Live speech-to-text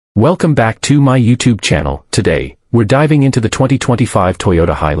Welcome back to my YouTube channel. Today, we're diving into the 2025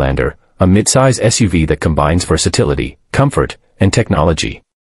 Toyota Highlander, a midsize SUV that combines versatility, comfort, and technology.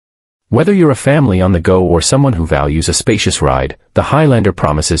 Whether you're a family on the go or someone who values a spacious ride, the Highlander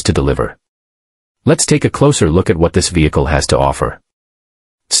promises to deliver. Let's take a closer look at what this vehicle has to offer.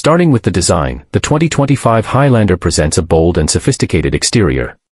 Starting with the design, the 2025 Highlander presents a bold and sophisticated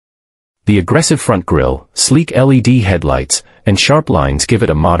exterior. The aggressive front grille, sleek LED headlights, and sharp lines give it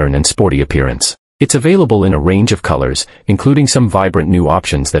a modern and sporty appearance. It's available in a range of colors, including some vibrant new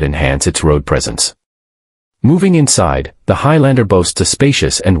options that enhance its road presence. Moving inside, the Highlander boasts a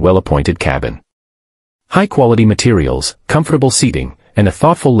spacious and well-appointed cabin. High-quality materials, comfortable seating, and a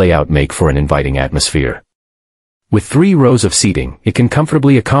thoughtful layout make for an inviting atmosphere. With 3 rows of seating, it can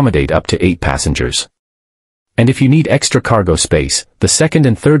comfortably accommodate up to 8 passengers. And if you need extra cargo space, the second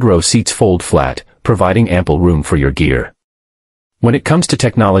and third row seats fold flat, providing ample room for your gear. When it comes to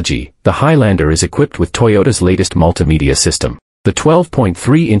technology, the Highlander is equipped with Toyota's latest multimedia system. The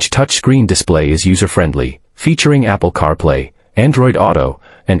 12.3-inch touchscreen display is user-friendly, featuring Apple CarPlay, Android Auto,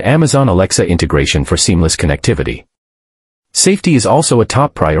 and Amazon Alexa integration for seamless connectivity. Safety is also a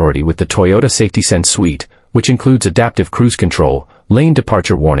top priority with the Toyota Safety Sense suite, which includes adaptive cruise control, lane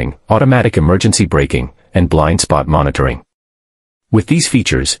departure warning, automatic emergency braking, and blind spot monitoring. With these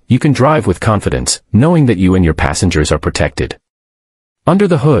features, you can drive with confidence, knowing that you and your passengers are protected. Under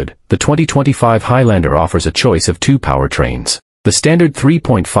the hood, the 2025 Highlander offers a choice of 2 powertrains. The standard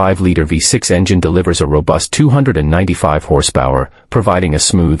 3.5-liter V6 engine delivers a robust 295 horsepower, providing a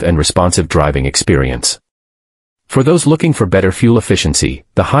smooth and responsive driving experience. For those looking for better fuel efficiency,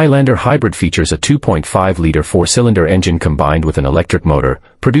 the Highlander Hybrid features a 2.5-liter 4-cylinder engine combined with an electric motor,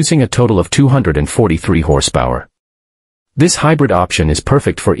 producing a total of 243 horsepower. This hybrid option is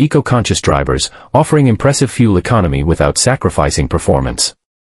perfect for eco-conscious drivers, offering impressive fuel economy without sacrificing performance.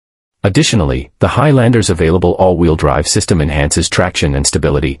 Additionally, the Highlander's available all-wheel drive system enhances traction and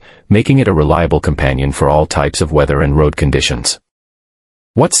stability, making it a reliable companion for all types of weather and road conditions.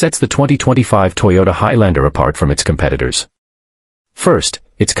 What sets the 2025 Toyota Highlander apart from its competitors? First,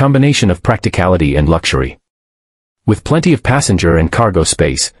 its combination of practicality and luxury. With plenty of passenger and cargo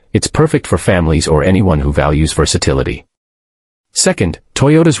space, it's perfect for families or anyone who values versatility. Second,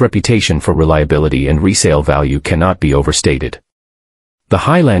 Toyota's reputation for reliability and resale value cannot be overstated. The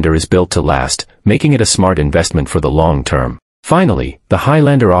Highlander is built to last, making it a smart investment for the long term. Finally, the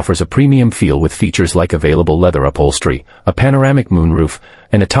Highlander offers a premium feel with features like available leather upholstery, a panoramic moonroof,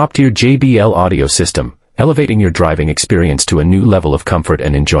 and a top-tier JBL audio system, elevating your driving experience to a new level of comfort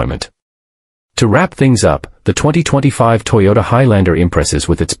and enjoyment. To wrap things up, the 2025 Toyota Highlander impresses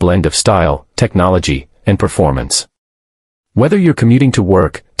with its blend of style, technology, and performance. Whether you're commuting to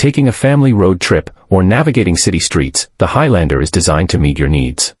work, taking a family road trip, or navigating city streets, the Highlander is designed to meet your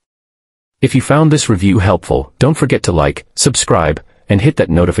needs. If you found this review helpful, don't forget to like, subscribe, and hit that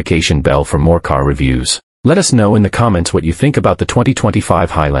notification bell for more car reviews. Let us know in the comments what you think about the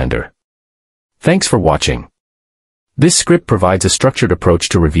 2025 Highlander. Thanks for watching. This script provides a structured approach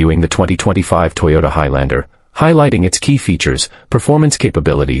to reviewing the 2025 Toyota Highlander, highlighting its key features, performance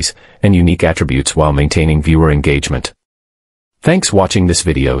capabilities, and unique attributes while maintaining viewer engagement. Thanks for watching this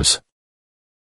videos.